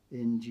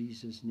in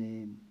Jesus'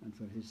 name and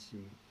for his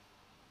sake.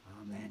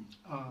 Amen.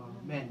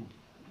 Amen.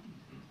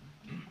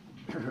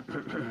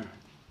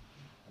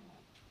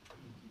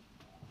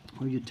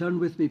 Will you turn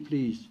with me,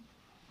 please,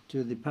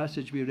 to the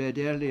passage we read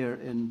earlier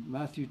in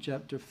Matthew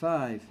chapter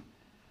 5.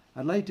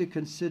 I'd like to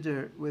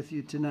consider with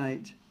you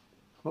tonight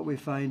what we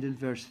find in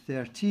verse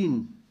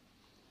 13.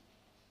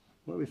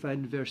 What we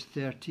find in verse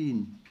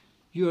 13.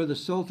 You are the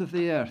salt of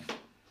the earth,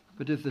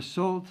 but if the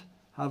salt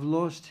have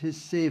lost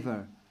his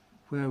savour,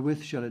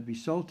 wherewith shall it be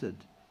salted?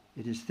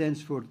 It is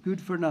thenceforth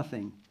good for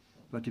nothing,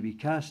 but to be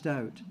cast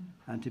out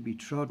and to be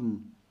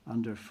trodden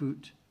under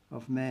foot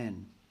of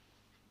men.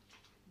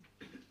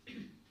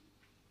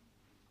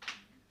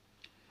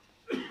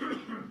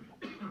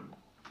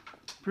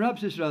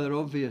 Perhaps it's rather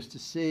obvious to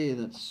say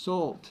that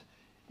salt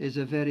is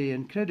a very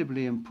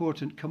incredibly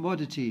important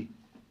commodity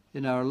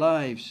in our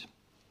lives.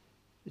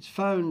 It's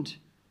found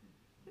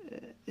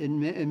in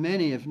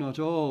many, if not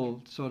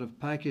all, sort of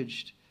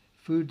packaged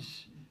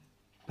foods,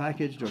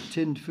 packaged or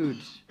tinned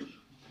foods.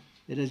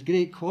 It has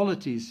great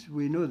qualities,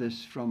 we know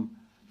this,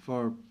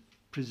 for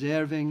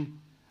preserving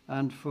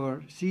and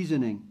for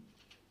seasoning.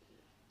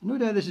 No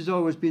doubt this has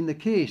always been the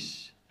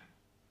case,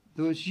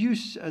 though its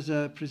use as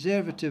a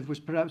preservative was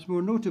perhaps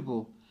more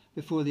notable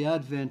before the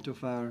advent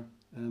of our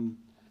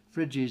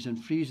fridges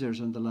and freezers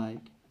and the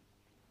like,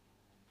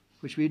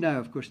 which we now,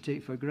 of course,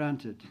 take for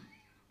granted.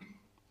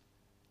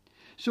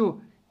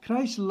 So,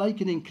 Christ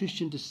likening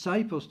Christian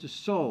disciples to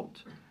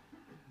salt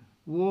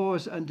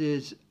was and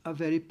is a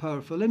very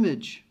powerful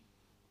image.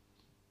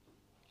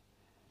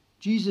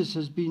 Jesus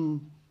has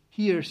been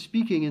here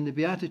speaking in the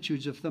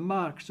Beatitudes of the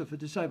marks of the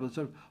disciples,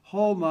 or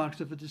hallmarks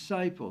of the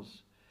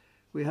disciples.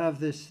 We have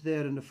this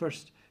there in the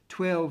first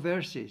 12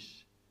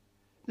 verses.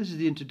 This is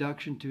the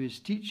introduction to his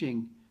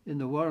teaching in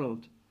the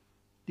world.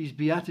 These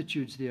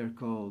Beatitudes, they are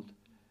called.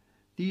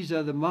 These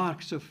are the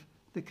marks of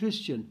the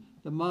Christian,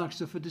 the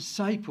marks of a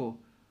disciple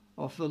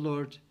of the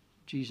Lord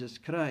Jesus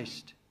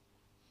Christ.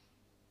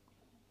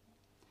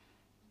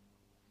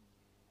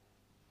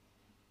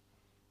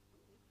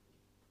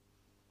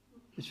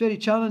 It's very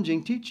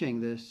challenging teaching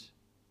this.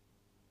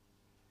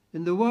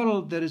 In the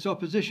world there is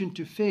opposition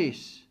to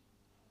face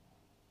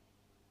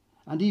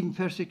and even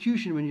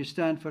persecution when you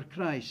stand for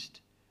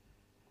Christ.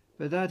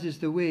 But that is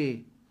the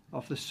way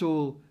of the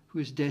soul who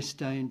is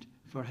destined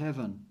for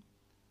heaven.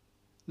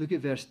 Look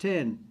at verse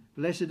 10.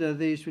 Blessed are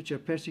these which are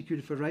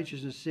persecuted for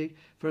righteousness' sake,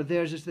 for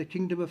theirs is the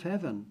kingdom of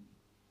heaven.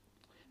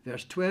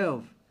 Verse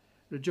 12.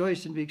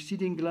 Rejoice and be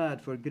exceeding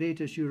glad, for great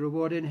is your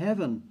reward in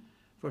heaven,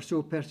 for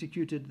so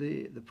persecuted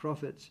the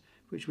prophets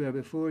which were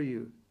before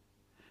you.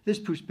 This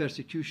puts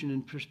persecution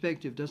in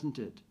perspective, doesn't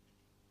it?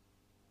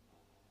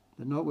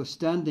 That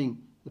notwithstanding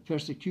the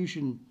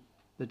persecution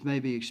that may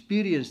be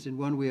experienced in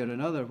one way or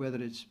another,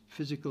 whether it's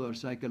physical or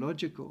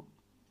psychological,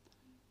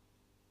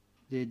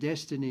 the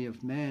destiny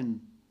of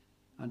men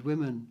and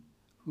women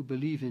who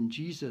believe in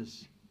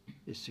Jesus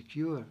is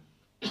secure.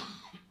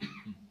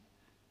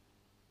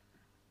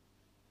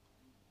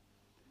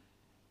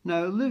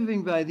 Now,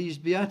 living by these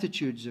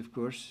Beatitudes, of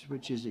course,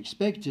 which is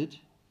expected,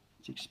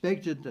 it's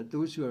expected that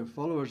those who are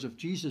followers of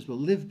Jesus will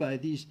live by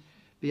these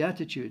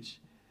Beatitudes.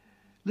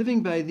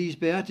 Living by these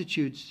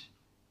Beatitudes,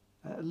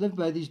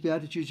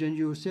 and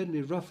you will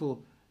certainly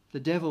ruffle the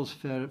devil's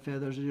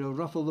feathers, and you'll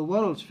ruffle the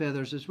world's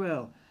feathers as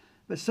well.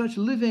 But such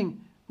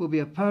living will be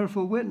a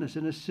powerful witness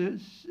in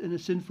a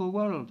sinful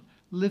world,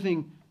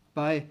 living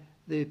by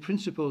the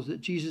principles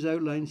that Jesus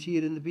outlines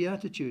here in the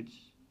Beatitudes.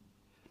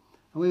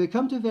 And when we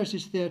come to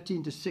verses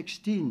 13 to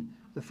 16,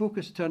 the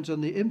focus turns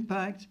on the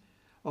impact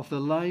of the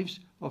lives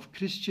of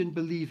Christian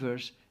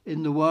believers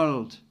in the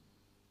world.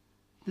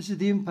 This is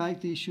the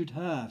impact they should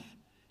have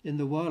in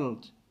the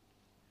world.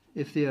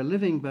 If they are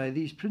living by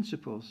these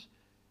principles,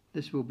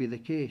 this will be the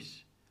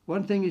case.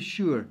 One thing is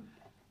sure,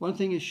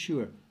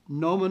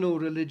 nominal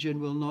religion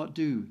will not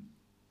do.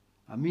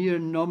 A mere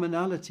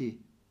nominality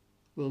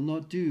will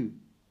not do.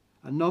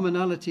 And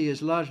nominality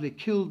has largely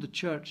killed the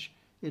church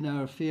in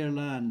our fair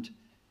land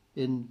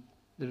in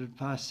the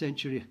past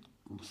century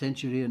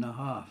and a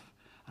half.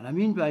 And I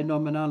mean by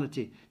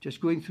nominality,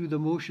 just going through the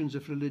motions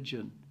of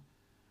religion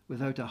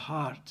without a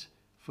heart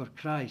for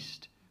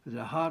Christ,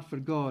 without a heart for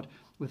God,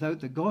 without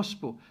the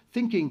gospel,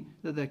 thinking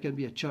that there can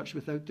be a church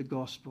without the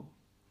gospel,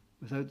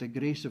 without the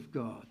grace of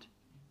God.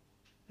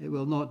 It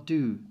will not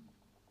do.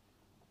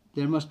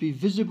 There must be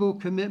visible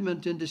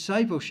commitment in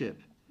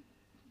discipleship.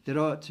 There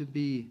ought to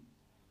be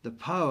the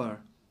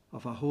power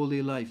of a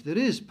holy life. There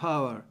is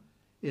power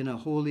in a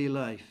holy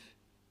life.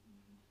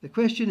 The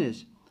question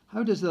is,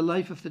 how does the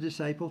life of the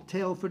disciple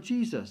tell for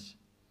Jesus?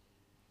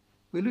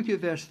 We look at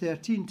verse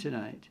 13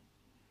 tonight.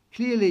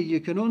 Clearly, you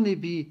can only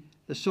be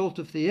the salt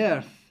of the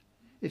earth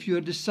if you're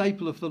a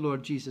disciple of the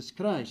Lord Jesus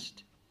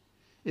Christ,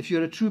 if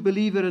you're a true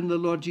believer in the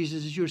Lord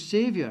Jesus as your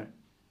Saviour.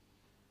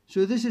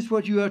 So this is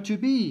what you are to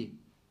be,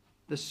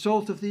 the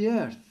salt of the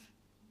earth.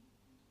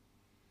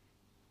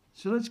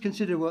 So let's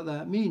consider what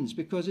that means,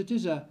 because it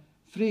is a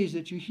phrase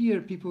that you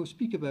hear people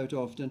speak about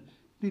often,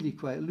 really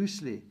quite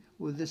loosely,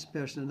 with this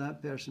person and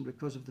that person,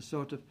 because of the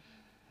sort of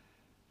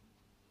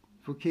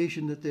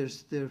vocation that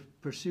they're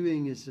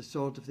pursuing is the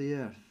salt of the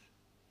earth.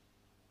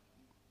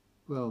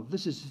 Well,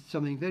 this is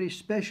something very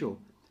special.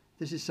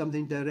 This is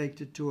something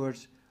directed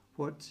towards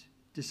what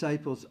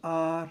disciples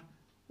are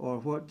or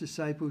what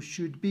disciples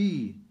should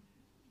be.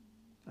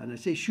 And I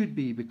say should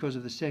be because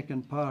of the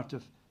second part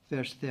of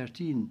verse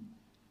 13.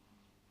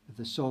 If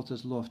the salt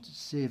has lost its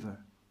savour,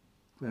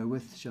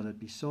 wherewith shall it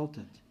be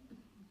salted?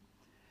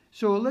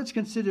 So let's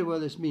consider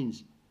what this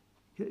means.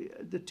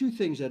 The two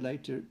things I'd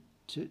like to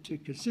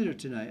consider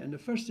tonight, and the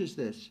first is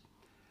this: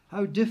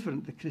 how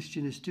different the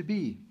Christian is to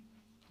be.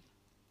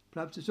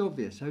 Perhaps it's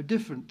obvious how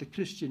different the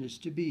Christian is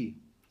to be.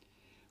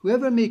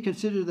 Whoever may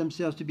consider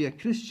themselves to be a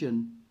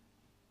Christian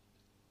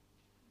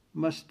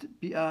must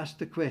be asked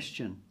the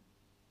question,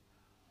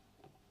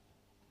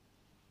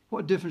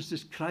 what difference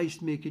does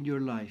Christ make in your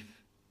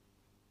life?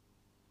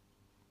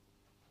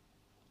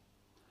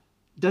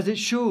 Does it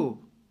show?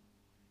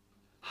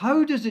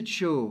 How does it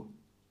show?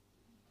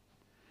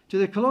 To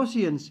the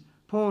Colossians,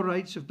 Paul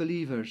writes of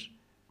believers,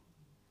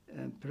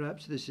 and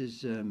perhaps this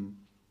is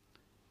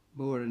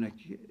more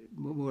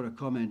a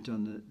comment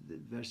on the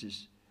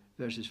verses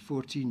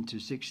 14 to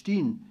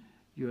 16.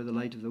 You are the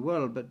light of the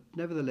world, but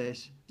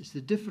nevertheless, it's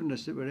the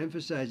differentness that we're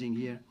emphasizing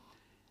here.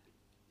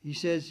 He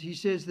says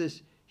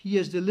this: He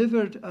has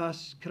delivered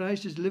us,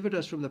 Christ has delivered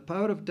us from the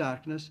power of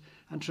darkness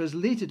and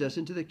translated us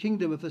into the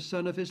kingdom of the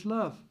Son of his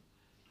love,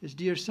 his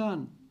dear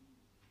Son.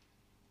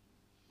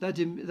 That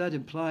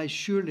implies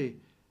surely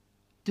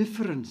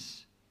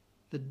difference,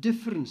 the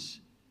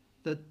difference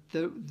that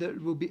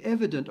will be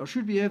evident or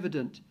should be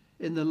evident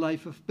in the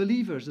life of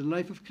believers, in the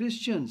life of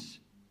Christians.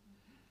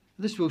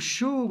 This will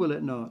show, will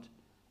it not?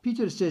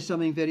 Peter says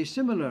something very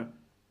similar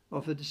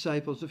of the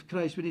disciples of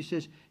Christ when he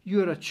says,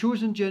 you are a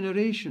chosen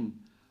generation,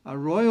 a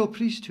royal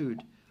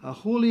priesthood, a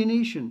holy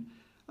nation,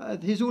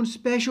 his own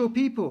special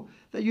people,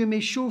 that you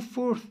may show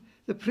forth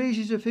the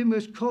praises of him who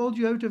has called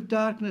you out of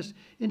darkness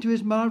into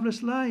his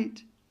marvelous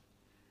light.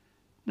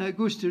 Now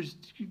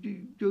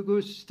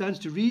it stands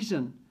to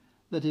reason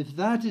that if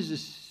that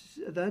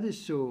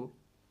is so,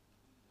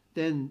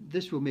 then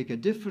this will make a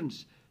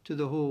difference to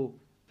the whole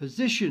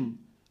position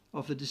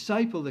of the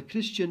disciple, the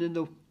Christian in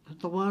the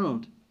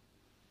world.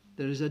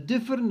 There is a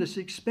difference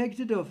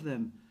expected of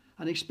them,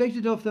 and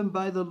expected of them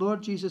by the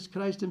Lord Jesus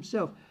Christ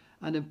himself,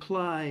 and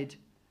implied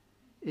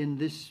in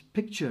this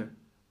picture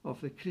of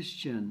the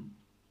Christian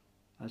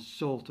as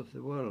salt of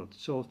the world,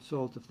 salt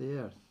of the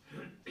earth.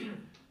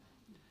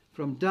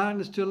 From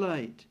darkness to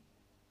light.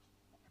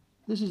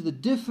 This is the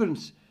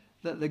difference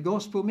that the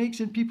gospel makes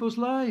in people's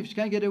lives. You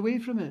can't get away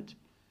from it.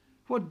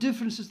 What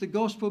difference has the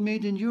gospel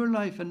made in your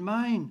life and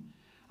mine?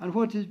 And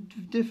what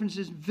difference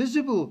is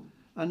visible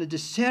and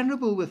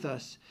discernible with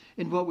us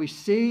in what we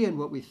say and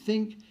what we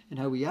think and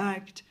how we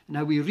act and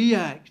how we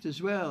react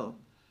as well.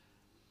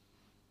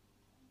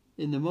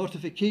 In the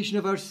mortification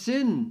of our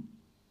sin.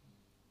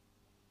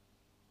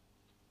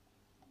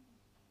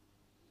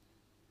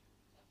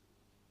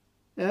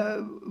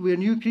 We're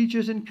new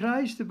creatures in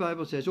Christ, the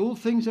Bible says. Old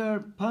things are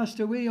passed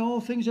away,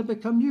 all things have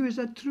become new. Is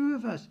that true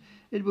of us?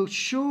 It will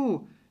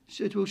show.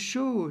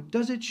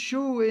 Does it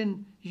show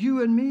in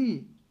you and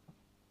me?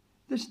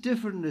 This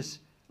differentness,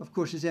 of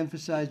course, is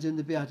emphasized in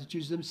the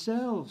Beatitudes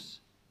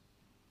themselves.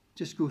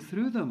 Just go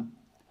through them.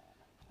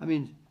 I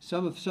mean,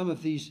 some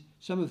of these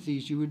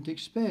you wouldn't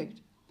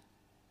expect.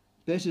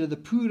 Blessed are the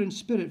poor in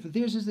spirit, for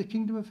theirs is the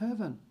kingdom of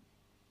heaven.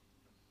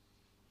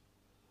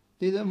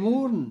 They that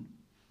mourn,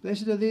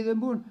 blessed are they that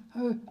mourn.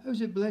 How is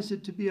it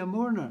blessed to be a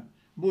mourner?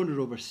 Mourner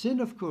over sin,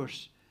 of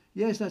course.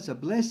 Yes, that's a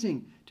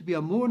blessing, to be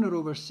a mourner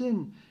over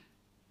sin,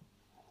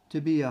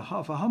 to be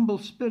of a humble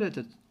spirit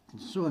and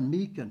so on,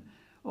 meek, and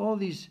all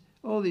these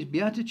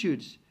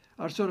Beatitudes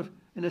are sort of,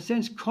 in a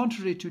sense,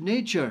 contrary to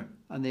nature,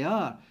 and they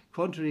are,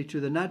 contrary to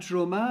the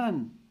natural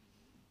man,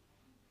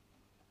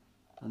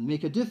 and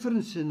make a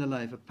difference in the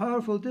life, a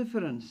powerful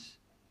difference.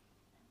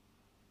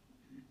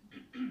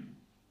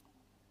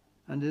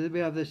 And we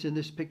have this in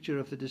this picture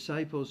of the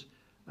disciples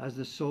as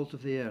the salt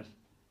of the earth.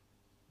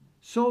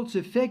 Salt's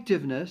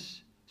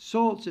effectiveness,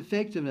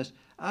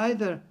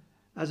 either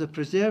as a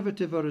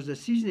preservative or as a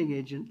seasoning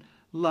agent,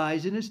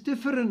 lies in its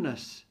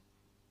differentness.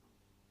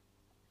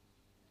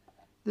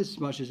 This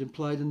much is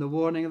implied in the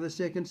warning of the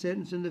second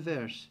sentence in the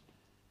verse.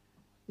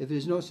 If it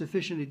is not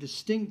sufficiently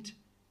distinct,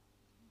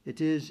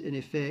 it is, in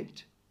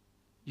effect,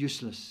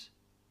 useless.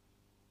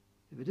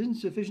 If it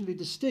isn't sufficiently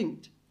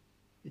distinct,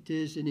 it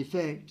is, in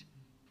effect,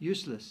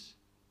 useless.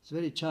 It's a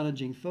very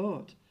challenging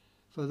thought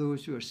for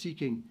those who are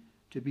seeking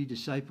to be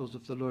disciples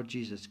of the Lord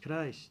Jesus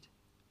Christ.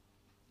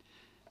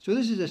 So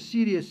this is a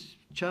serious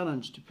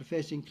challenge to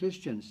professing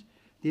Christians.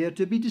 They are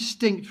to be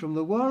distinct from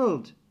the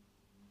world.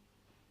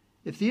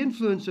 If the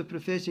influence of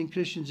professing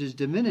Christians is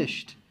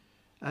diminished,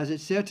 as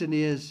it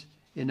certainly is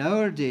in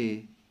our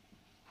day,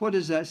 what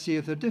does that say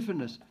of their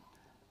differentness?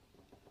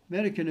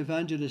 American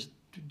evangelist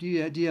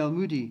D.L.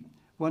 Moody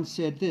once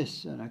said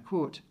this, and I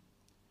quote,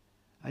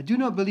 I do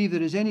not believe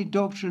there is any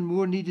doctrine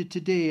more needed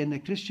today in the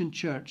Christian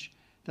church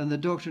than the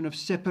doctrine of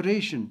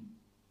separation.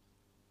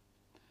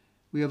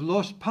 We have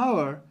lost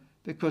power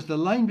because the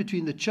line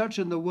between the church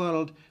and the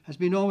world has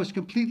been almost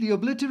completely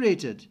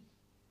obliterated.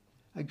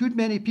 A good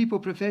many people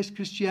profess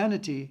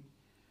Christianity,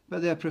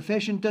 but their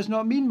profession does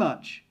not mean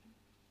much.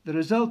 The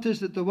result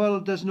is that the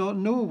world does not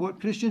know what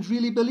Christians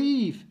really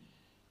believe.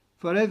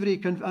 For every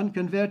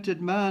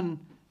unconverted man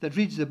that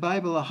reads the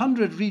Bible,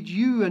 100 read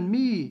you and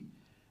me.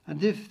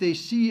 And if they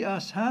see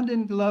us hand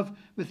in glove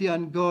with the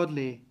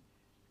ungodly,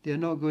 they are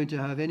not going to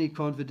have any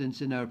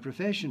confidence in our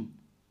profession.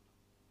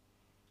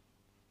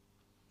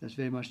 That's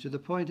very much to the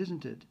point,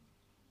 isn't it?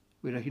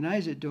 We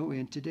recognize it, don't we,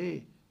 in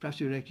today? Perhaps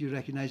you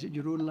recognize it in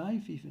your own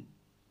life even.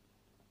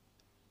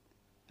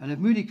 And if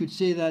Moody could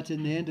say that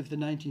in the end of the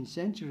 19th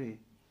century,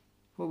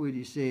 what would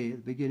he say at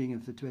the beginning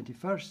of the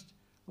 21st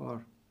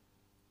or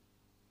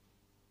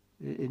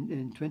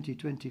in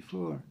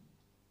 2024?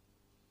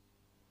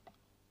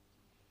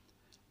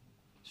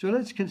 So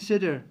let's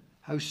consider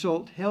how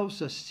salt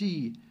helps us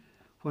see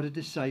what a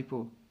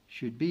disciple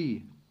should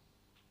be.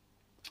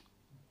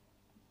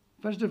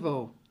 First of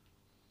all,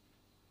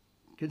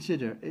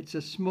 consider it's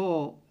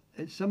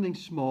something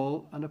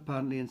small and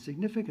apparently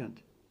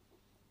insignificant.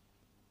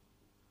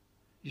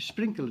 You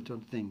sprinkle it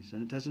on things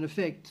and it has an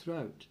effect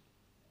throughout.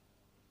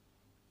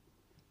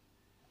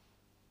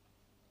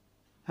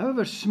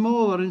 However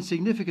small or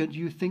insignificant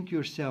you think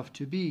yourself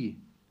to be,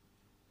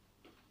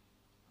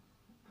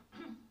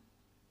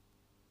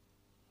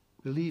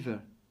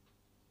 believer,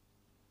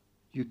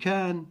 you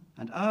can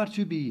and are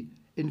to be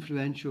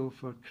influential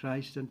for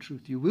Christ and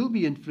truth. You will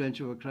be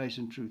influential for Christ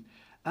and truth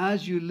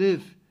as you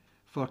live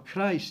for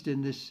Christ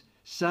in this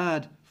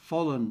sad,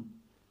 fallen,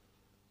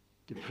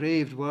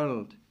 depraved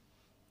world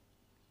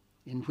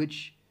in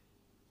which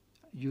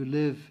you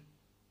live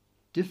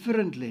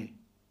differently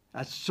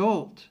as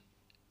salt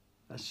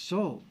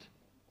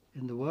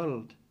in the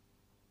world.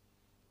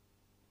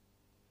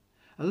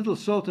 A little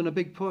salt in a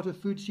big pot of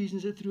food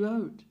seasons it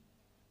throughout.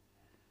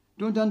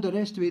 Don't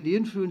underestimate the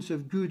influence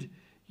of good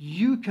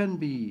you can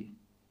be.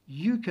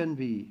 You can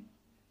be.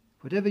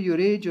 Whatever your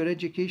age or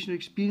education or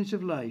experience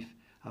of life,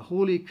 a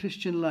holy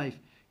Christian life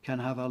can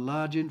have a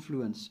large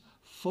influence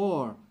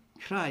for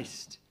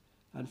Christ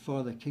and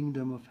for the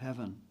kingdom of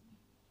heaven.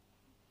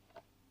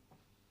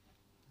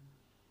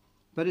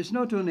 But it's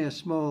not only a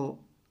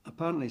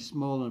apparently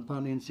small and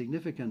apparently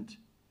insignificant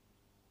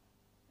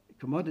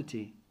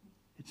commodity.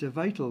 It's a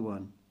vital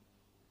one.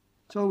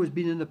 It's always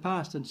been in the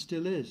past and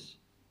still is.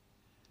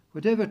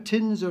 Whatever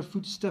tins or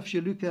foodstuffs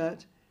you look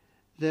at,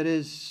 there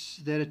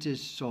it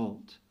is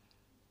salt.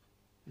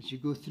 As you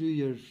go through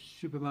your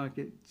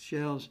supermarket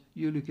shelves,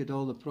 you look at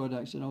all the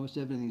products and almost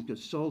everything's got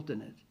salt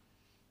in it.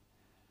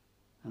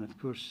 And of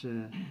course,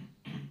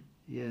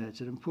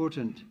 it's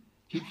important.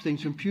 Keeps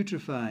things from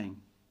putrefying.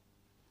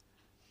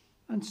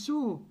 And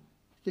so,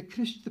 the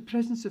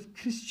presence of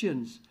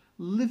Christians,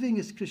 living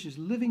as Christians,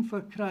 living for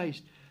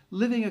Christ,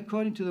 living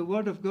according to the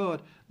Word of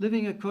God,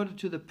 living according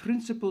to the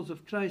principles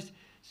of Christ,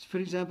 for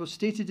example,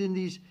 stated in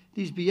these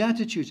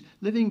Beatitudes,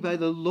 living by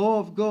the law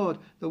of God,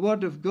 the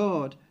Word of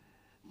God.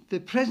 The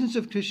presence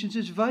of Christians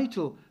is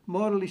vital,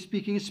 morally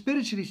speaking and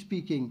spiritually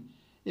speaking,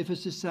 if a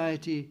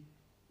society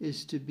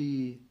is to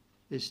be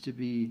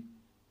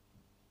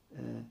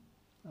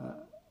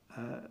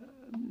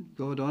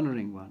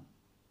God-honouring one.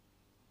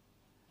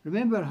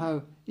 Remember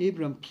how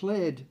Abram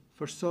pled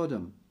for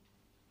Sodom.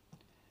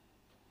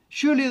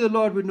 Surely the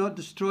Lord would not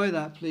destroy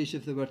that place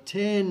if there were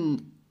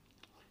 10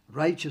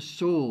 righteous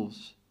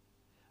souls.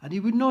 And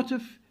he would not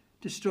have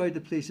destroyed the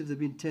place if there had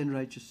been 10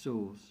 righteous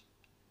souls.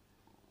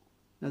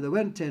 Now, there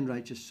weren't 10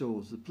 righteous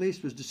souls. The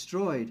place was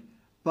destroyed,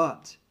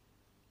 but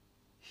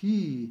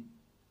he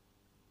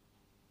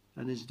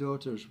and his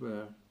daughters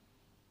were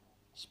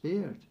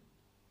spared.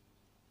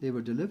 They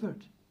were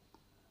delivered.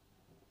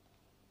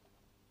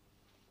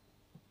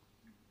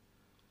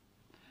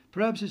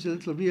 Perhaps it's a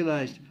little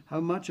realized how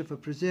much of a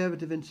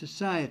preservative in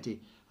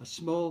society a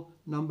small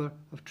number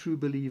of true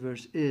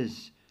believers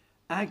is,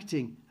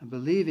 acting and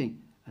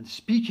believing and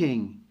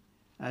speaking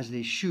as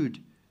they should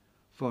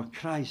for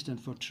Christ and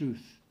for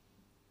truth.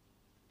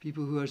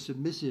 People who are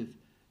submissive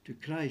to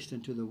Christ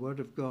and to the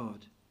Word of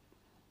God.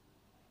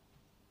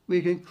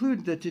 We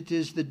conclude that it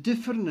is the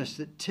differentness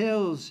that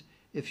tells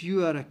if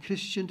you are a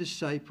Christian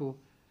disciple,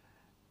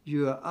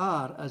 you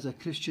are as a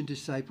Christian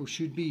disciple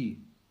should be.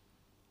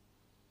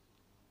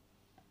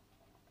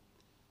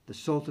 The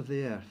salt of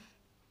the earth.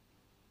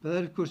 But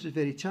that, of course, is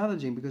very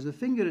challenging because the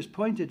finger is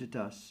pointed at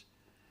us.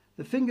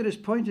 The finger is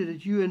pointed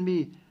at you and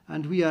me,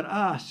 and we are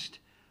asked,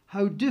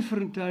 how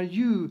different are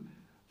you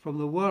from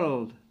the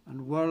world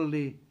and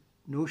worldly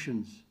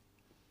notions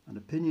and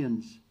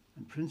opinions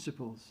and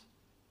principles?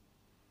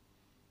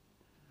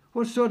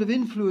 What sort of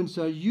influence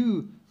are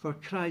you for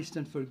Christ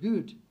and for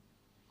good?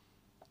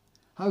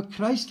 How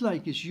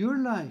Christ-like is your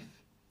life?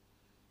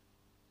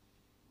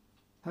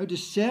 How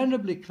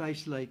discernibly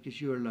Christ-like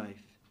is your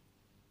life?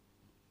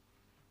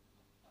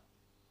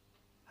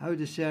 How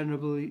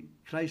discernibly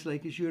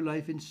Christ-like is your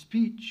life in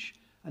speech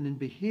and in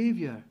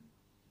behaviour?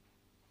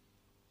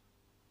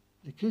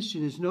 The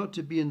Christian is not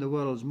to be in the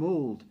world's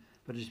mould,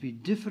 but is to be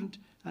different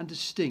and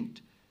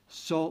distinct,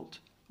 salt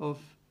of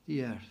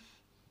the earth.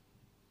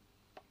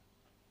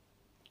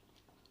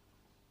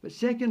 But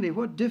secondly,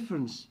 what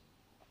difference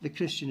the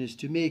Christian is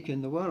to make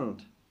in the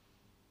world.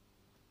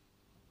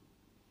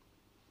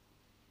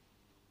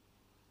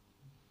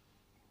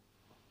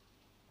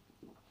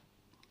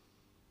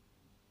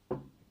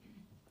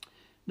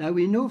 Now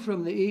we know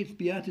from the 8th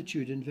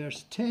Beatitude in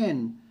verse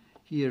 10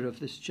 here of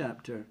this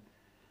chapter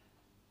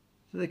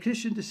that the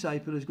Christian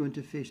disciple is going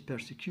to face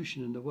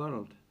persecution in the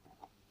world.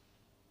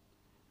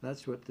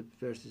 That's what the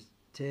verses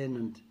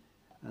 10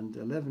 and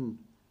 11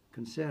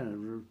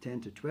 concern, or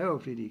 10 to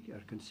 12 really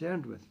are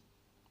concerned with.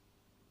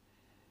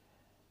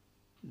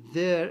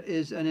 There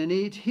is an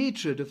innate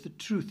hatred of the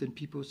truth in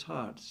people's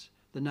hearts.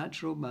 The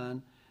natural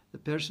man, the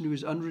person who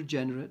is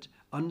unregenerate,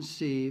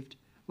 unsaved,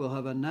 will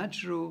have a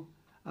natural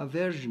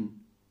aversion,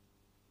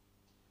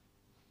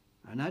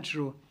 a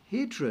natural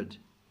hatred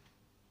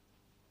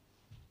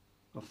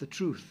of the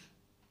truth,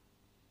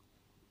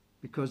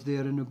 because they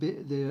are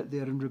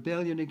in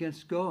rebellion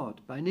against God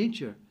by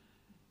nature.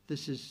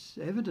 This is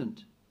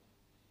evident,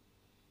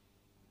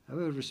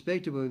 however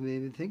respectable they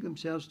may think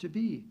themselves to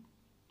be.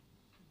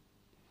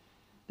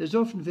 There's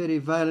often very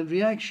violent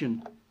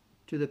reaction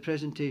to the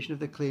presentation of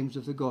the claims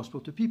of the gospel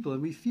to people,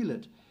 and we feel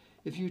it.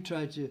 If you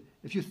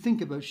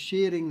think about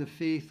sharing the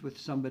faith with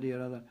somebody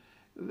or other,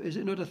 is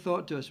it not a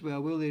thought to us,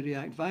 well, will they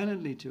react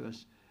violently to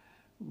us?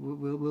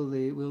 Will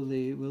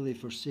they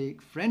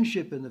forsake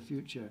friendship in the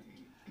future?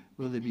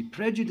 Will they be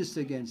prejudiced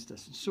against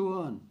us? And so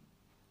on.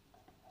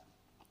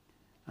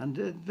 And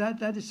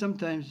that is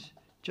sometimes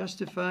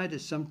justified,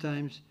 is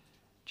sometimes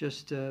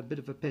just a bit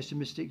of a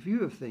pessimistic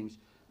view of things,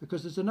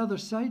 because there's another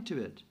side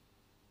to it.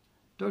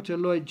 Dr.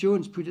 Lloyd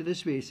Jones put it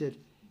this way, he said,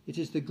 "It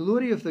is the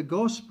glory of the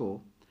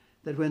gospel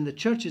that when the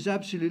church is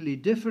absolutely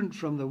different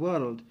from the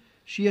world,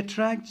 she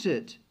attracts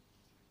it.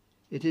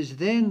 It is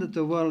then that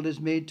the world is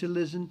made to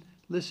listen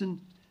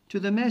to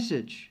the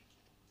message,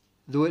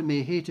 though it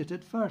may hate it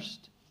at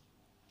first."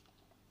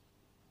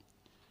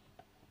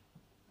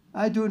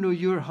 I don't know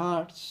your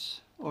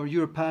hearts or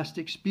your past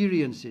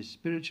experiences,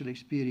 spiritual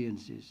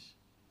experiences.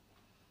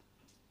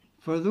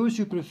 For those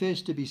who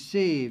profess to be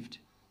saved,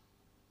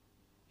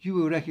 you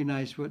will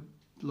recognize what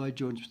Lloyd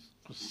Jones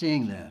was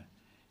saying there.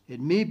 It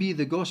may be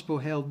the gospel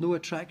held no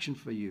attraction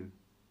for you.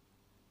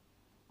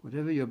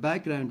 Whatever your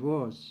background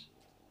was,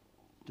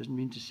 doesn't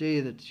mean to say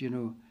that,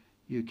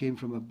 you came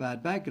from a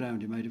bad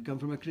background. You might have come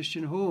from a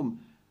Christian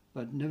home,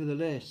 but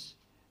nevertheless,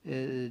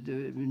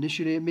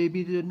 initially it may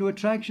be no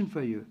attraction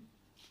for you.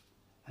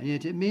 And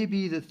yet it may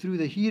be that through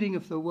the hearing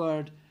of the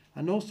word,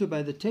 and also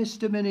by the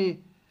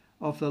testimony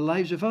of the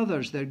lives of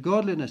others, their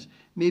godliness,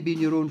 maybe in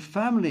your own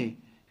family,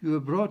 you are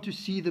brought to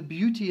see the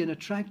beauty and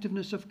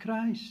attractiveness of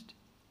Christ.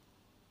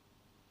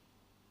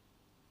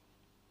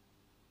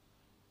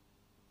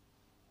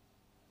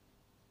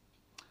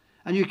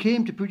 And you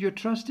came to put your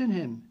trust in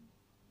him.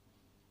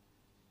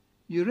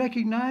 You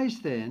recognize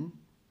then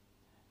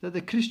that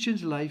the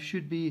Christian's life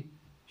should be,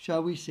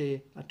 shall we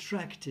say,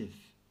 attractive.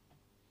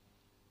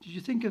 Did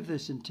you think of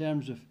this in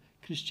terms of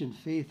Christian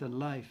faith and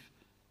life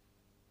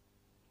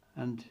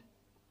and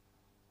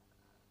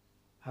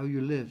how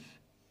you live?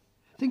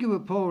 Think of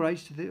what Paul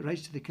writes to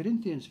the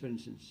Corinthians, for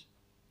instance.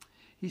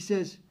 He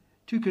says,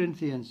 2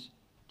 Corinthians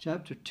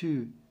chapter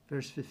 2,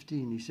 verse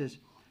 15, he says,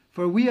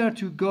 "For we are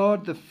to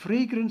God the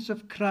fragrance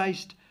of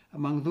Christ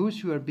among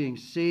those who are being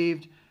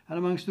saved and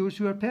amongst those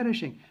who are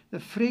perishing." The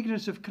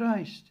fragrance of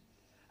Christ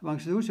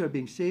amongst those who are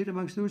being saved,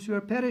 amongst those who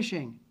are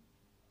perishing.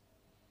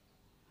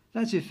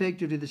 That's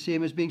effectively the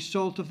same as being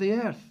salt of the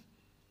earth.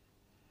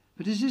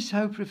 But is this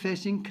how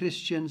professing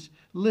Christians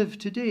live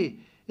today?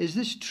 Is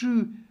this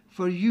true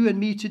for you and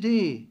me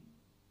today?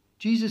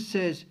 Jesus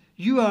says,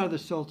 "You are the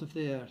salt of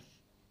the earth."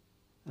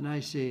 And I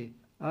say,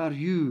 are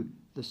you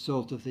the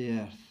salt of the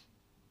earth?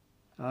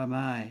 Am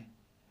I?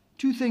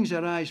 Two things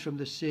arise from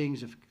the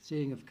saying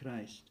of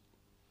Christ.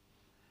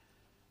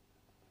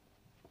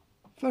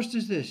 First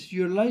is this: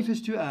 your life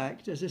is to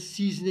act as a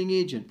seasoning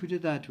agent. Put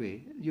it that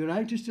way. Your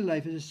act is to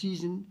life as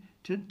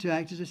to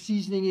act as a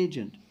seasoning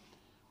agent.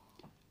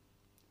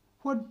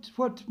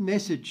 What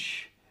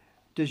message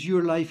does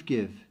your life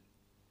give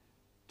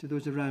to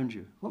those around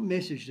you? What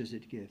message does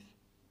it give?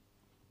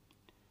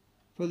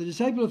 For the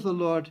disciple of the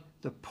Lord,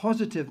 the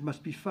positive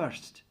must be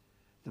first.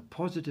 The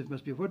positive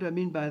must be. What do I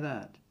mean by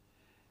that?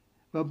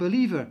 Well,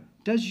 believer,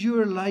 does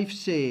your life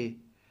say,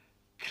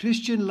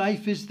 Christian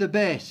life is the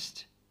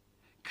best?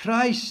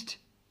 Christ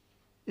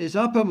is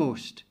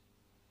uppermost.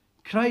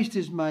 Christ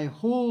is my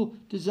whole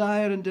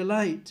desire and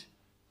delight.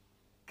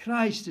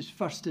 Christ is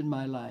first in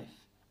my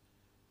life.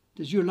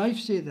 Does your life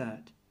say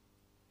that?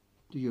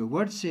 Do your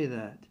words say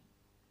that?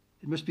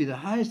 It must be the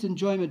highest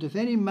enjoyment of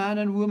any man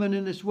and woman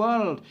in this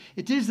world.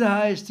 It is the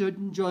highest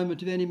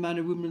enjoyment of any man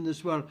and woman in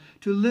this world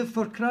to live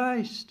for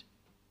Christ.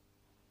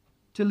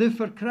 To live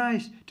for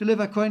Christ, to live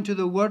according to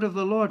the word of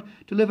the Lord,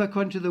 to live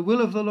according to the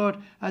will of the Lord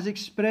as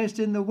expressed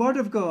in the word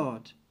of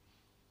God.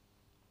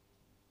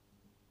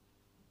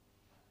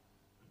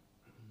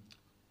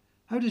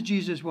 How does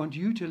Jesus want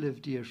you to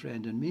live, dear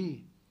friend, and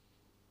me?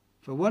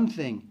 For one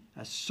thing,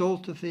 as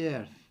salt of the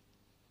earth.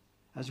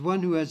 as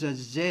one who has a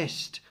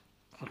zest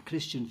for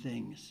Christian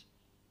things,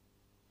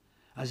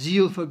 a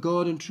zeal for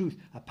God and truth,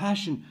 a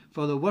passion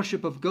for the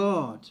worship of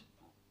God.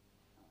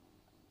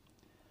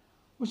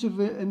 What sort of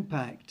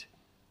impact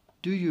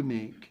do you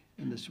make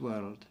in this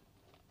world?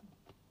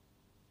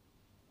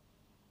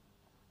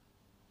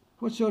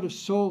 What sort of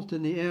salt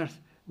in the earth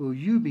will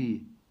you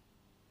be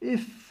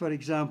if, for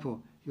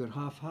example, you're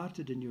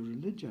half-hearted in your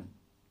religion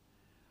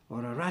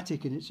or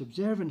erratic in its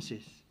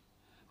observances?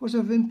 What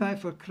sort of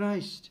impact for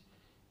Christ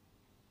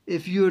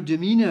if your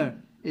demeanour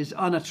is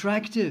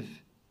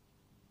unattractive,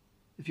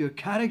 if your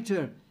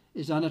character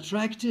is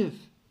unattractive,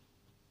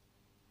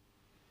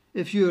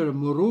 if you're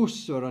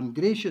morose or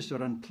ungracious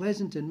or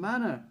unpleasant in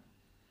manner?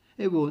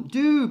 It won't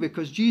do,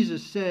 because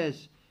Jesus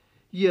says,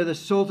 "Ye are the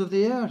salt of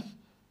the earth,"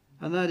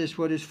 and that is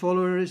what his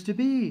follower is to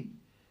be.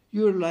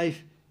 Your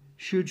life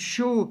should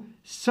show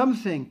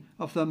something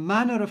of the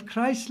manner of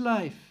Christ's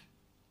life.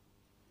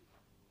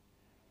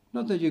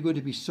 Not that you're going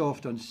to be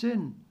soft on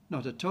sin,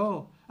 not at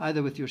all,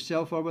 either with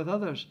yourself or with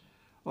others,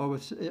 or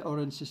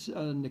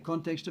in the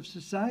context of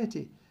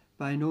society.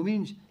 By no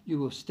means. You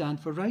will stand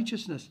for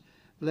righteousness.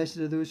 Blessed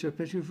are those who are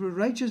persecuted for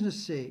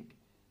righteousness' sake.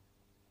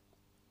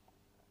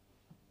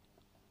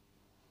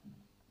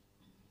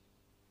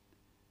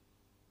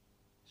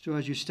 So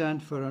as you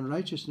stand for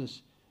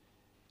unrighteousness,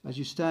 as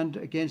you stand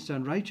against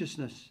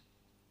unrighteousness,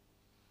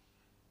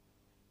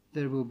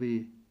 there will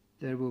be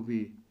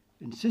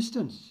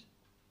insistence.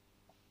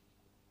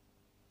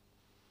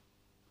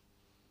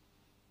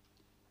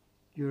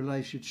 Your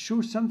life should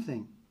show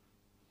something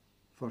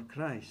for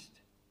Christ.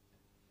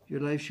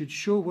 Your life should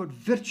show what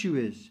virtue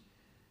is.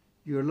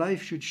 Your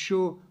life should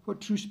show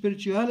what true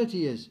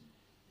spirituality is.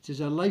 It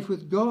is a life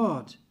with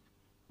God,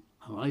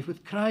 a life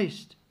with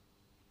Christ.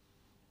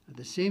 At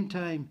the same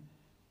time,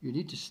 you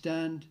need to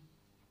stand.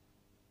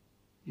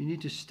 You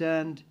need to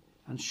stand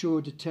and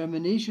show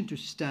determination to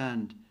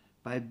stand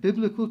by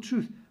biblical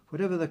truth,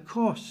 whatever the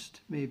cost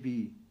may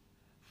be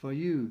for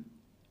you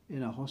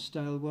in a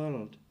hostile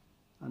world.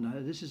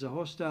 And this is a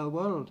hostile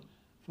world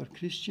for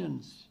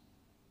Christians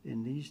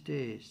in these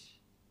days.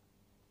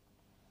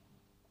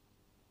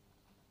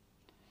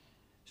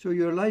 So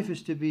your life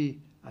is to be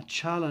a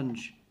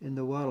challenge in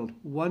the world,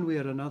 one way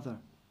or another.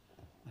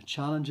 A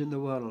challenge in the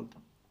world.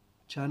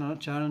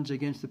 Challenge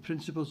against the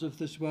principles of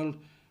this world,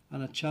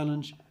 and a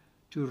challenge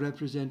to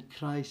represent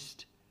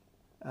Christ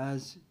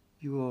as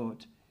you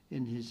ought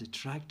in his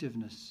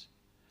attractiveness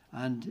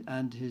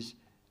and his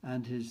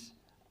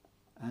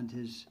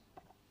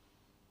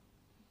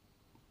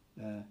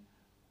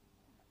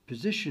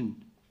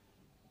position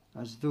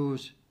as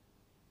those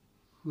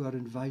who are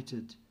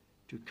invited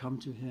to come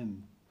to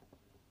him.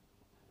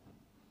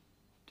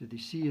 Do they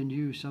see in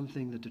you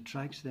something that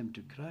attracts them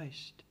to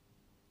Christ?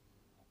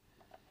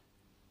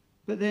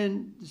 But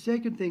then the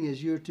second thing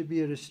is you're to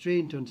be a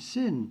restraint on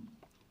sin,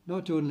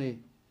 not only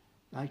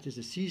act as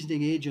a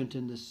seasoning agent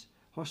in this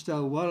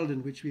hostile world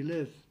in which we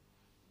live.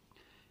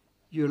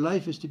 Your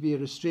life is to be a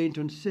restraint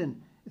on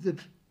sin. If the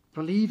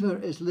believer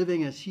is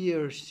living as he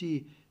or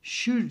she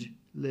should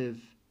live,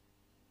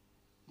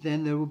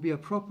 then there will be a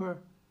proper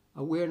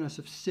awareness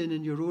of sin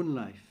in your own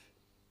life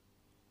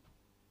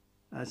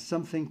as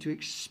something to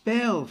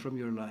expel from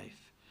your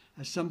life,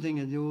 as something,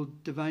 and the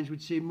old divines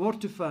would say,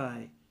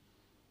 mortify,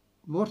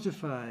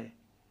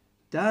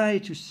 die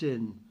to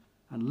sin,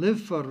 and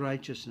live for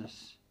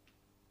righteousness.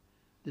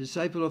 The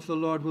disciple of the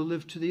Lord will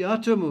live to the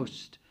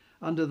uttermost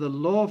under the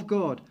law of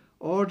God,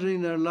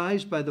 ordering their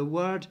lives by the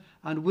word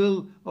and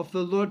will of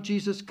the Lord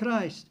Jesus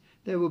Christ.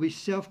 There will be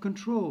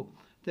self-control.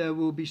 There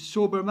will be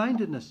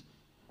sober-mindedness.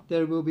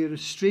 There will be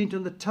restraint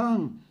on the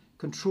tongue,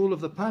 control of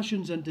the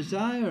passions and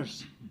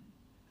desires.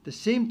 At the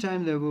same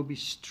time, there will be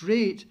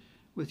straight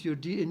with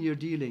in your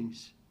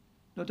dealings.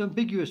 Not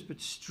ambiguous,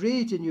 but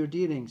straight in your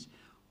dealings,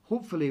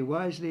 hopefully,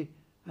 wisely,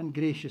 and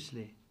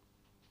graciously.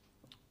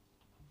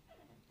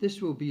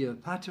 This will be a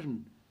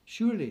pattern,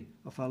 surely,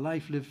 of a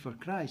life lived for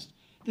Christ.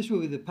 This will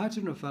be the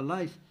pattern of a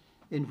life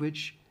in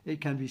which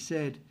it can be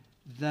said,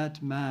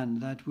 that man,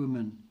 that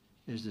woman,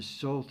 is the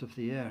salt of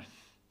the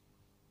earth.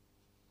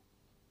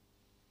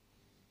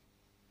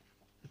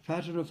 The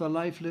pattern of a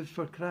life lived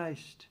for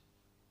Christ,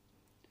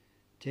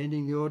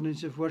 tending the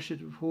ordinance of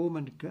worship at home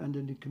and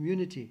in the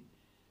community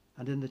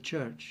and in the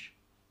church.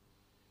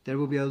 There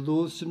will be a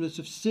loathsomeness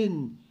of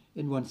sin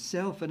in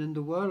oneself and in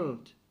the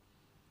world,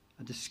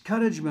 a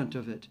discouragement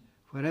of it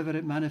wherever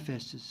it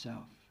manifests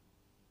itself.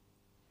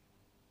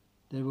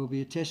 There will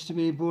be a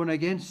testimony borne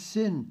against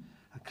sin,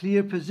 a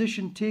clear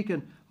position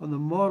taken on the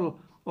moral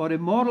or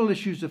immoral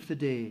issues of the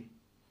day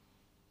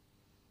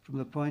from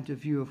the point of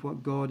view of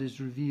what God has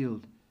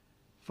revealed.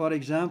 For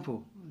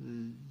example,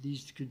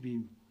 these could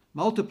be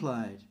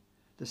multiplied.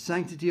 The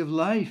sanctity of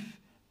life,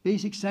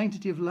 basic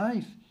sanctity of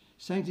life,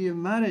 sanctity of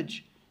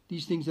marriage.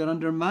 These things are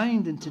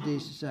undermined in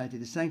today's society.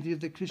 The sanctity of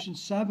the Christian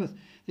Sabbath,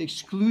 the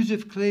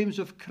exclusive claims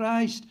of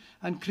Christ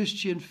and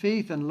Christian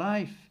faith and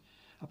life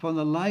upon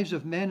the lives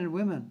of men and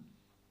women.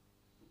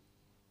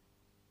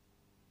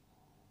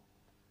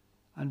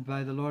 And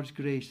by the Lord's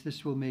grace,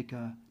 this will make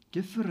a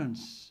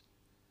difference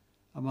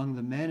among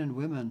the men and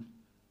women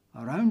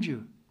around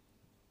you.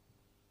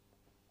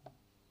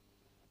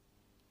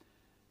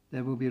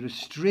 There will be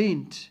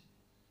restraint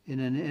in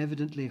an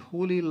evidently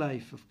holy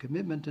life of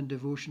commitment and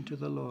devotion to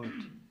the Lord.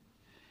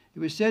 It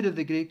was said of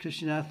the great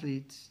Christian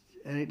athlete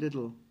Eric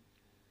Liddell,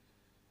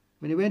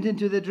 when he went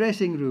into the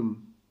dressing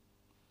room,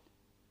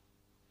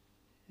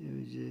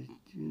 he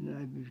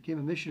became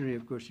a missionary,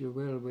 of course, you're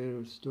well aware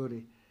of the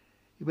story.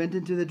 He went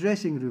into the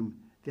dressing room,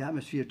 the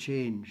atmosphere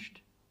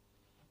changed.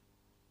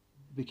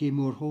 It became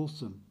more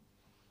wholesome.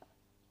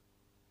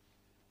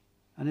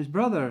 And his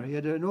brother, he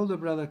had an older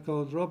brother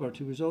called Robert,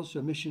 who was also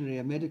a missionary,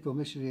 a medical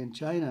missionary in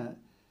China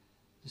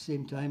at the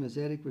same time as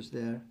Eric was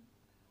there.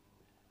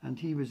 And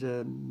he was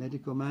a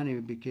medical man. He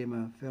became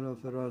a fellow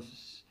of the Royal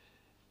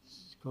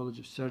College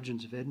of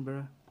Surgeons of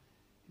Edinburgh.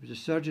 He was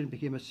a surgeon,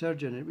 became a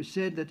surgeon. It was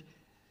said that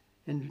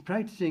in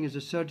practicing as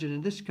a surgeon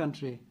in this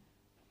country,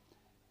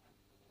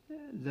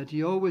 that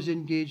he always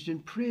engaged in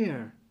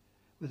prayer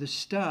with his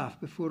staff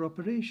before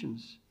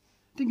operations.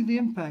 Think of the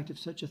impact of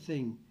such a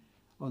thing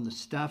on the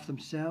staff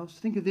themselves.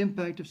 Think of the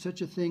impact of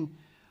such a thing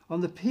on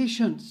the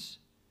patients.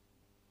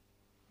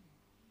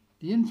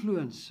 The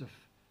influence of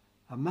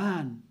a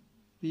man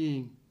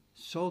being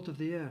salt of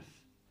the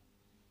earth,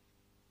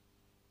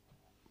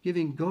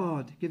 giving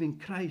God, giving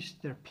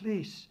Christ their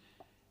place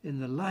in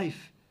the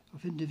life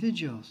of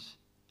individuals.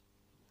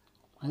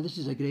 And this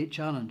is a great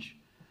challenge.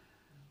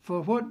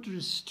 For what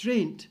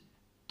restraint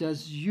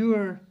does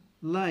your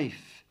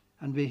life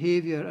and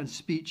behavior and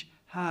speech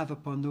have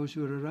upon those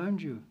who are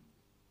around you?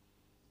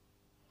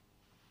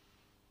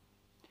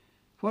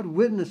 What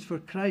witness for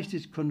Christ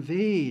is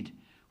conveyed?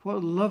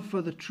 What love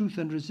for the truth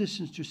and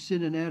resistance to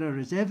sin and error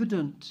is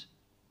evident?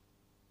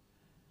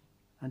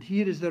 And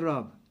here is the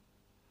rub.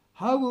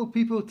 How will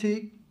people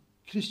take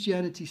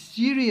Christianity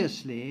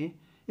seriously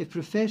if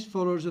professed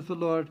followers of the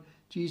Lord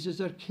Jesus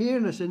are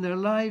careless in their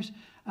lives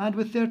and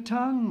with their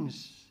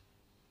tongues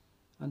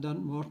and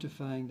aren't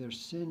mortifying their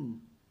sin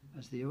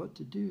as they ought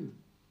to do?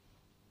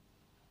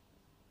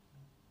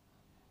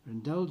 Or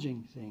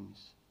indulging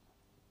things.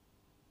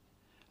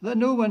 Let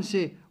no one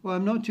say, well,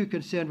 I'm not too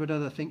concerned what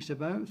others think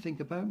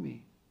about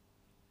me.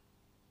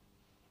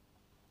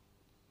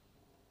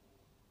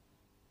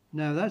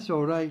 Now, that's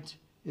all right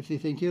if they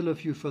think ill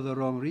of you for the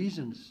wrong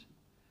reasons.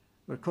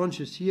 We're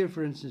conscious here,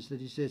 for instance,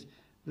 that he says,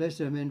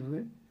 blessed are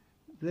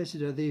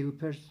they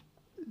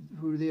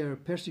who they are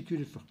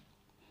persecuted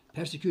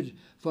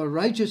for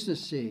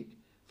righteousness' sake,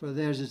 for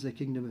theirs is the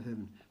kingdom of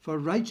heaven. For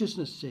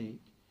righteousness'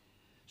 sake.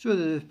 So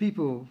that if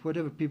people,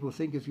 whatever people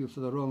think of you for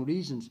the wrong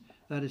reasons,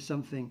 that is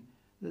something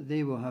that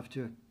they will have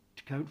to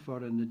account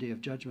for in the day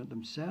of judgment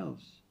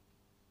themselves.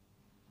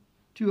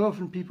 Too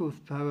often people,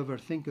 however,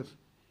 think of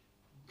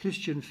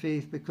Christian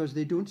faith because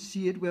they don't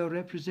see it well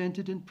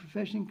represented in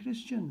professing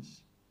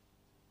Christians.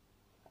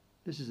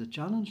 This is a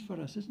challenge for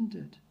us, isn't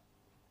it,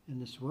 in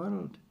this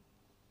world?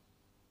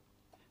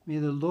 May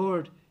the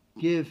Lord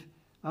give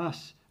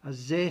us a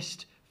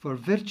zest for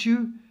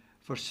virtue,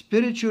 for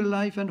spiritual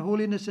life and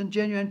holiness and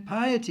genuine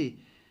piety,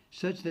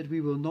 such that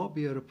we will not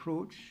be a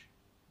reproach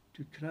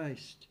to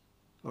Christ,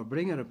 or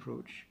bring a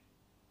reproach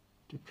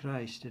to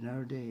Christ in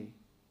our day.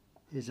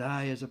 His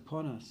eye is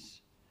upon us,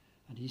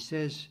 and he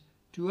says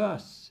to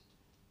us,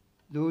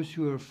 those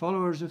who are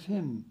followers of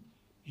him,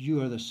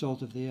 you are the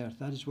salt of the earth.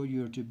 That is what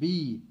you are to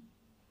be.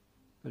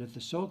 But if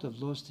the salt have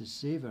lost its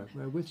savour,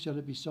 wherewith shall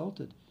it be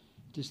salted?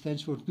 It is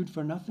thenceforth good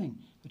for nothing,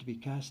 but to be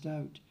cast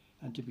out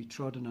and to be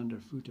trodden under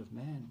foot of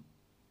men.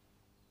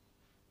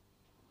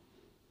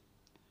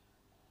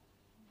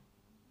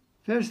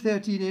 Verse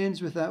 13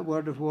 ends with that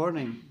word of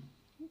warning.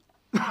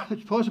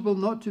 It's possible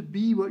not to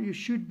be what you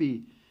should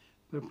be.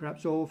 We're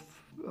perhaps all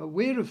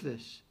aware of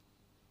this,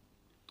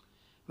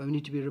 but we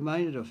need to be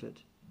reminded of it.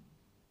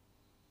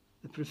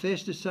 The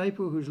professed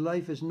disciple whose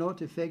life is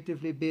not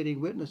effectively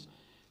bearing witness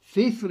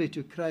faithfully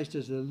to Christ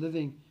as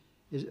living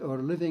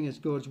as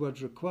God's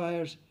word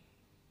requires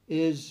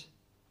is,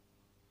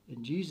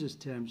 in Jesus'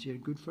 terms here,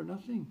 good for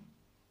nothing.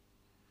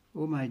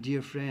 Oh, my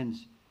dear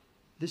friends,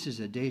 this is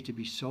a day to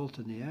be salt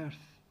in the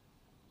earth.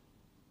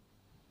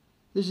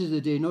 This is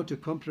the day not to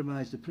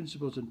compromise the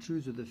principles and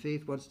truths of the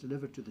faith once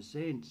delivered to the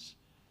saints,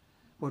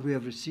 what we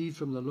have received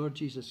from the Lord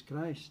Jesus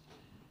Christ.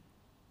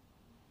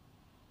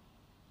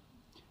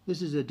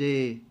 This is a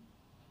day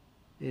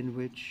in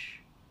which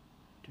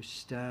to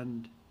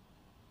stand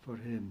for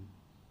him,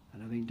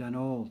 and having done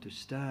all, to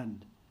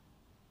stand.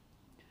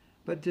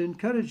 But to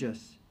encourage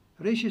us,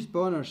 Horatius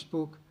Bonar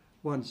spoke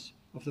once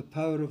of the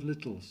power of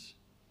littles.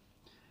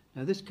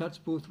 Now this cuts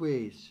both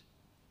ways.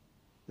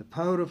 The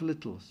power of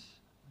littles.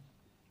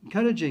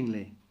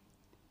 Encouragingly,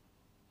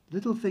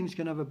 little things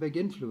can have a big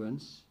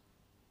influence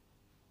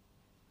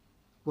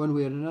one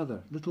way or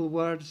another. Little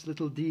words,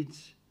 little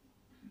deeds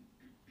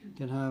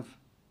can have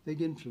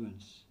big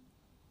influence.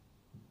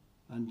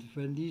 And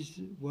when these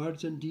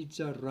words and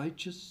deeds are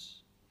righteous,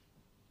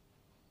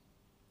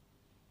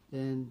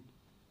 then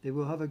they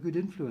will have a good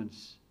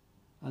influence,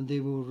 and they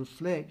will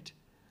reflect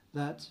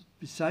that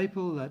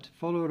disciple, that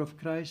follower of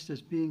Christ,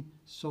 as being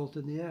salt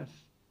in the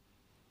earth.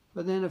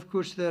 But then, of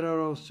course, there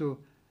are also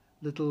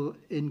little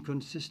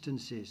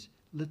inconsistencies,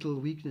 little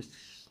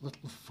weaknesses,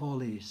 little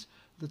follies,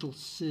 little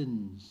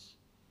sins.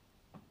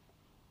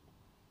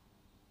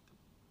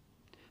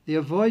 The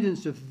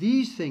avoidance of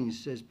these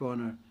things, says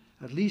Bonner,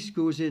 at least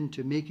goes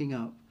into making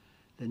up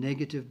the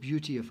negative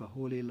beauty of a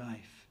holy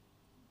life.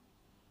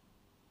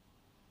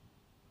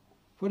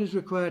 What is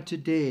required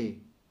today?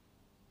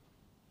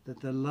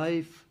 That the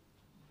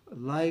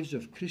lives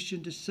of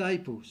Christian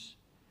disciples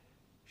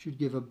should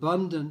give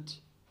abundant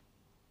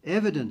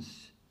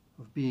evidence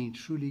of being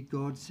truly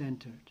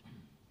God-centered,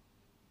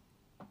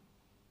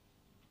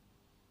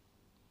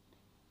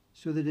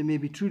 so that it may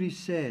be truly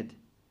said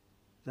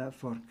that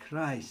for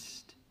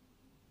Christ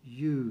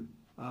you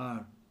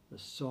are the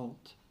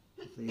salt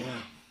of the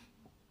earth.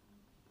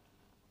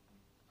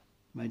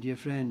 My dear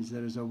friends,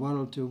 there is a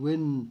world to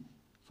win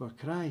for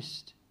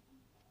Christ.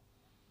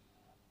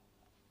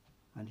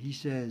 And he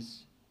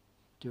says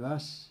to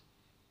us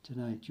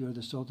tonight, you are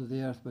the salt of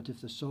the earth, but if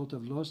the salt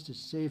have lost its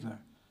savour,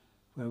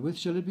 wherewith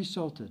shall it be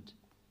salted?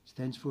 It's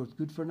thenceforth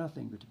good for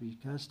nothing, but to be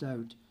cast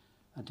out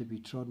and to be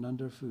trodden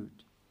under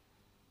foot.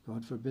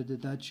 God forbid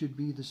that that should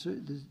be the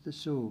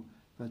so,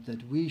 but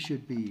that we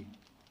should be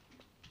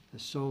the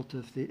salt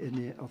of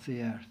the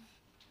earth.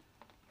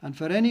 And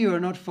for any who are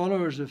not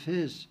followers of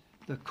his,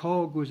 the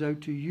call goes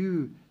out to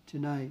you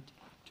tonight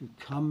to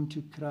come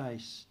to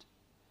Christ.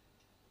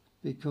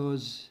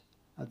 Because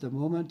at the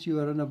moment you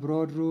are on a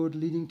broad road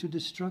leading to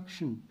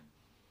destruction,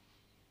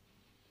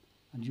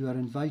 and you are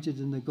invited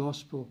in the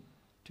gospel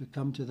to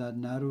come to that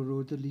narrow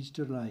road that leads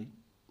to life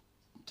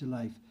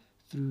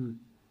through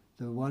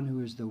the one who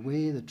is the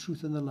way, the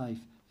truth, and the life,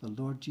 the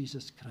Lord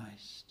Jesus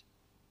Christ.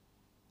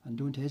 And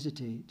don't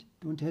hesitate.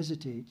 Don't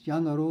hesitate.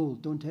 Young or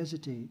old, don't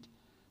hesitate.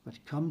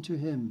 But come to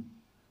him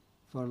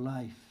for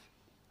life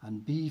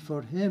and be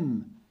for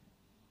him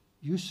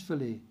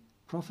usefully,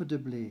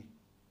 profitably,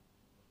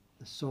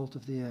 the salt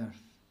of the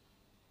earth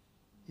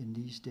in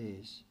these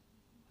days.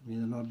 May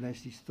the Lord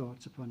bless these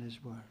thoughts upon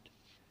his word.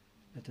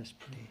 Let us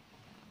pray.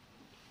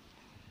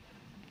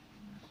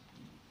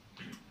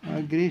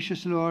 Our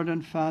gracious Lord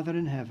and Father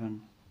in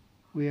heaven,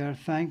 we are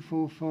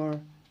thankful for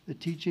the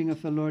teaching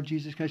of the Lord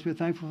Jesus Christ. We're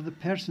thankful for the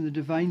person, the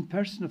divine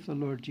person of the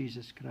Lord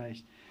Jesus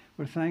Christ.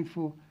 We're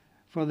thankful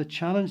for the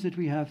challenge that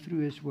we have through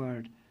his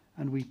word.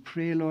 And we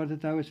pray, Lord,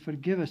 that thou wouldst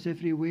forgive us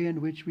every way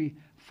in which we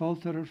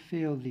falter or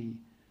fail thee.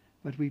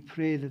 But we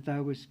pray that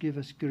thou wouldst give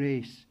us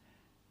grace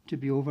to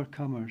be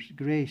overcomers,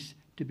 grace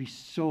to be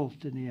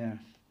salt in the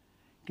earth,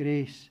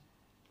 grace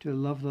to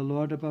love the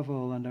Lord above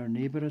all and our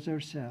neighbour as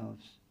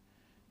ourselves.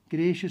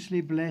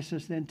 Graciously bless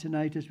us then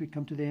tonight as we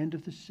come to the end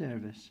of the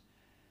service.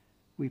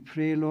 We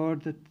pray,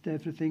 Lord, that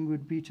everything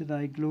would be to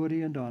thy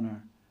glory and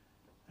honour.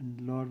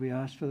 And Lord, we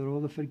ask for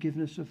all the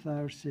forgiveness of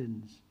our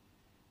sins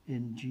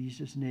in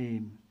Jesus'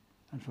 name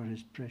and for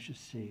his precious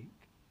sake.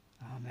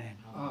 Amen.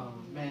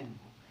 Amen.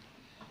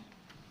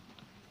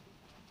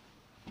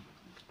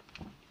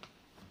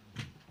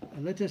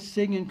 And let us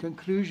sing in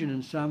conclusion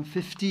in Psalm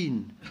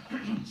 15.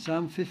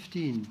 Psalm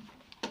 15.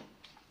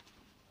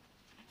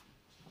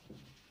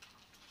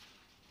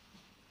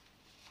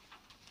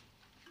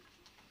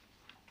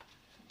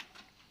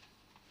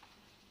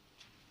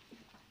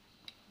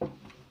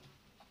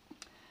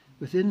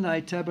 Within thy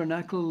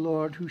tabernacle,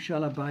 Lord, who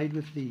shall abide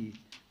with thee?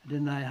 And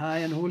in thy high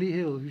and holy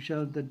hill, who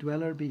shall the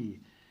dweller be?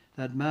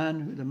 The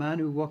man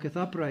who walketh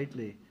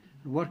uprightly,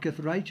 and worketh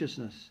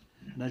righteousness,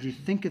 and as he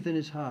thinketh in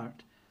his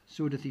heart,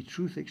 so doth he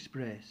truth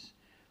express.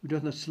 Who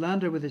doth not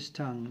slander with his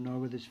tongue, nor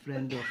with his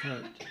friend doth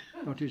hurt,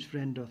 nor to his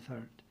friend doth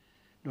hurt,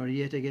 nor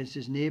yet against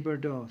his neighbour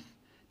doth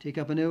take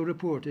up an ill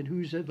report, in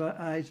whose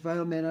eyes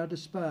vile men are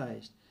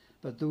despised.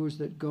 But those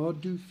that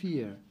God do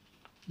fear,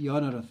 he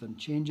honoureth and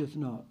changeth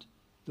not,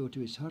 though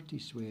to his hurt he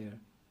swear.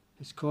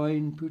 His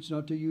coin puts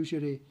not to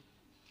usury,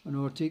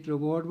 nor take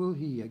reward will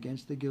he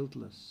against the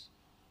guiltless.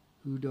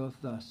 Who doth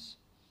thus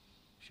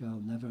shall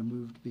never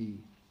moved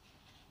be.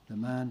 The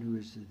man who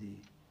is the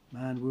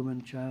man,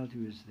 woman, child,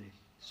 who is the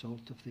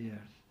salt of the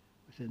earth.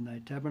 Within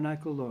thy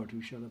tabernacle, Lord,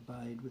 who shall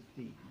abide with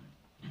thee.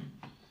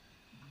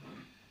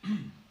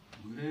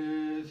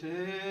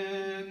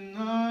 Within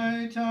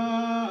thy tabernacle,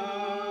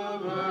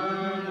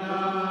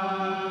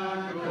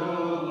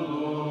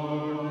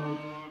 Lord,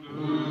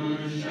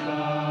 who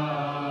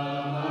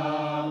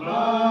shall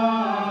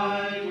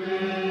abide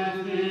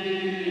with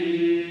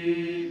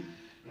thee,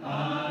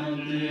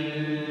 and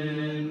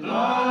in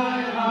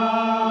thy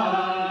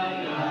high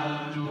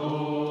and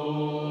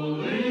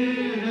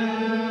holy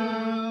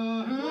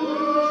hill,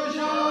 who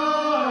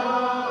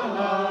shall a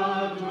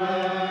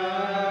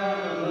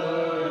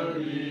dweller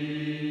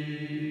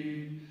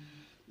be?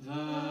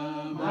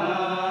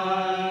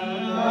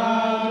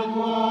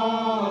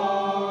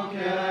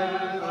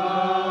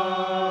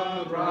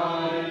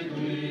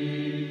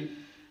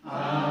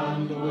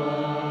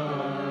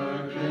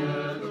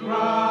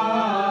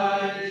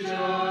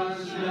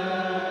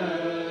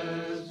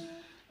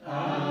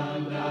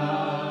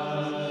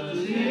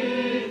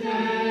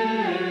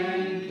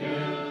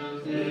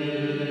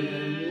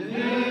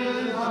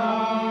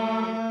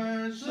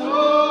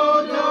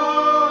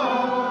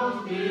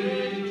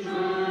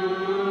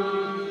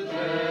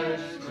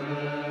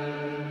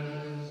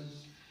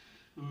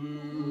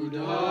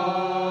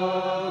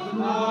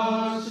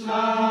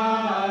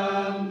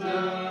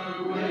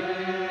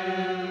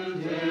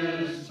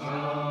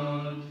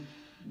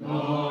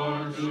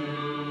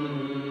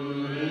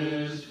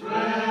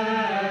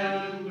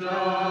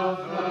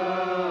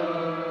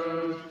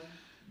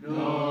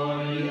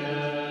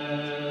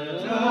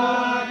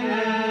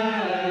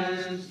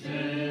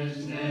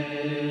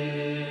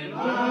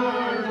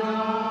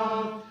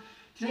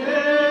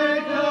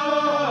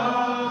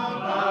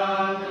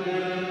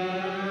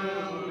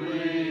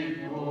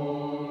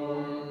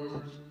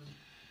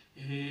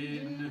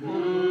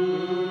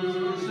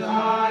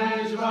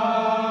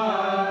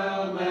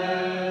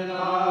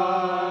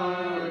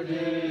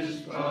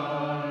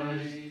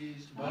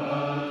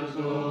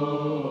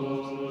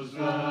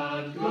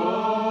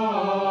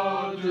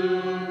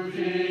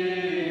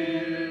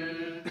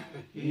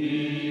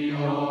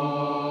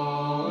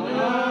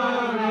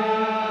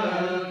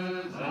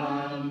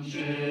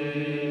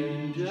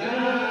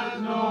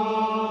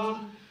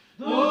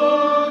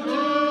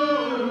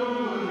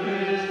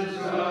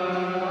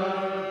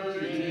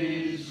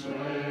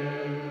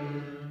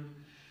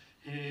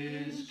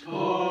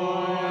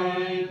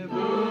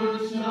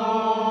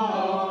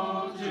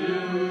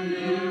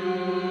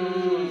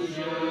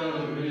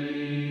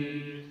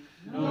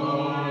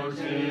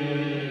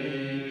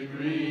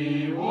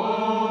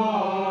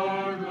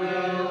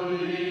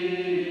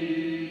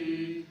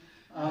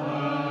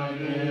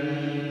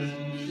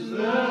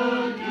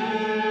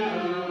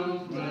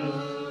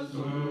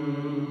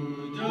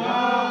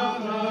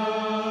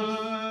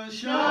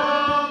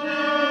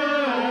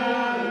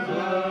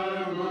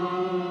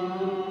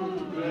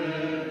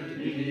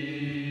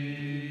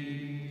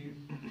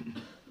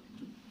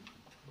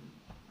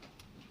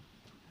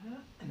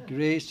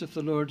 grace of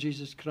the Lord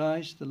Jesus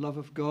Christ, the love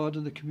of God,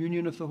 and the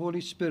communion of the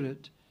Holy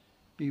Spirit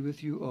be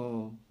with you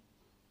all.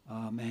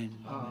 Amen.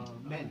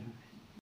 Amen.